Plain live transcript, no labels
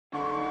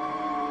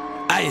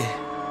Aye.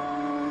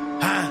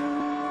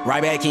 Huh?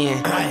 Right back in.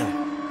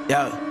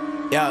 Yo.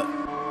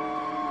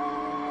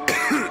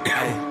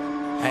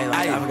 Hey,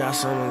 like I forgot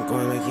something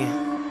going back in.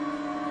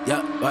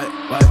 Yup, what?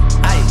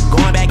 Ayy,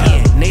 going back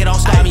in. Nigga, don't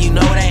stop me, you know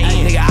that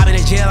ain't. Nigga, I been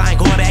in jail, I ain't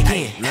going back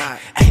in.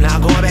 Ayy, now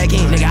I'm going back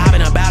in. Nigga, I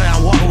been about it,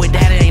 I'm walking with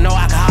that. It ain't no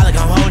alcoholic,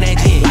 I'm holding that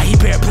gin. Like he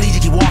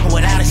paraplegic, he walking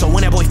without it. So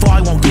when that boy fall,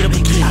 he won't get up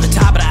again. Out the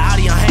top of the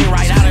Audi, I'm hang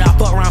right out it. I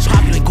fuck around, pop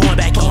you and going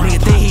back in.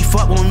 Nigga think he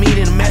fuck with me,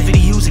 then the method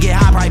he used to get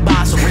high, probably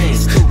buy some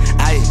rings.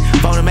 Ayy,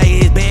 phone to make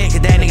his bed,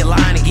 cause that nigga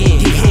lying again.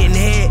 Get hit in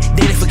the head,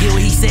 then they forget what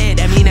he said,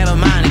 that mean never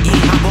mind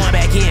again. I'm going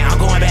back in, I'm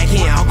going back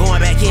in, I'm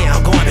going back in, I'm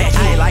going back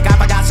in. Like I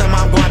forgot something,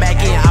 I'm going back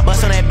in. I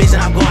bust on that bitch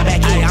and I'm going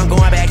back in. I'm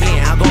going back in,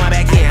 I'm going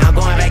back in, I'm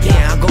going back in,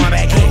 I'm going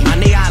back in. My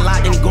nigga I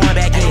locked and he going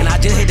back in. I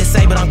just hit the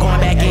say, but I'm going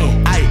back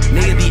in. Ayy,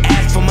 niggas be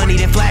asking for money,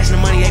 then flashing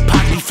the money, they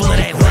pocket be full of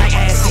that black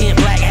ass, tin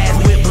black ass,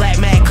 whip black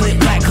mag, click,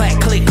 clack, clack,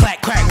 click,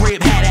 clack, crack,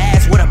 rib, had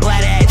ass with a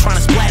bladder ass,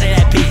 tryna splatter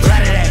that bitch.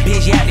 Bladder that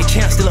bitch, you have the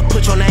chance, still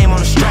put your name on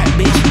the strap,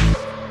 bitch.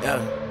 Yeah.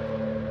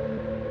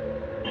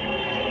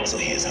 So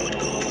here's how it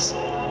goes.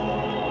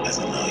 As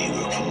of now, you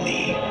work for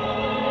me,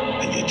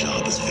 and your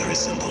job is very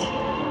simple.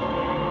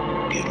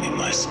 Give me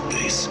my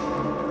space.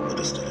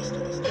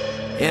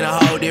 In a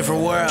whole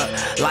different world,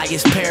 like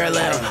it's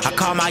parallel. I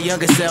call my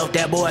younger self,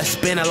 that boy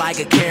spinning like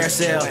a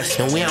carousel.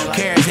 And we don't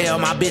care as hell,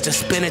 my bitch is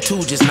spinning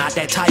too, just not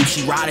that type,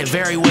 she riding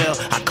very well.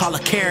 I call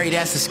her Carrie,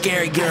 that's a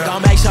scary girl.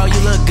 Gon' make sure you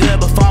look good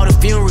before the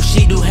funeral,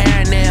 she do hair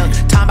and nails.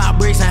 Talking about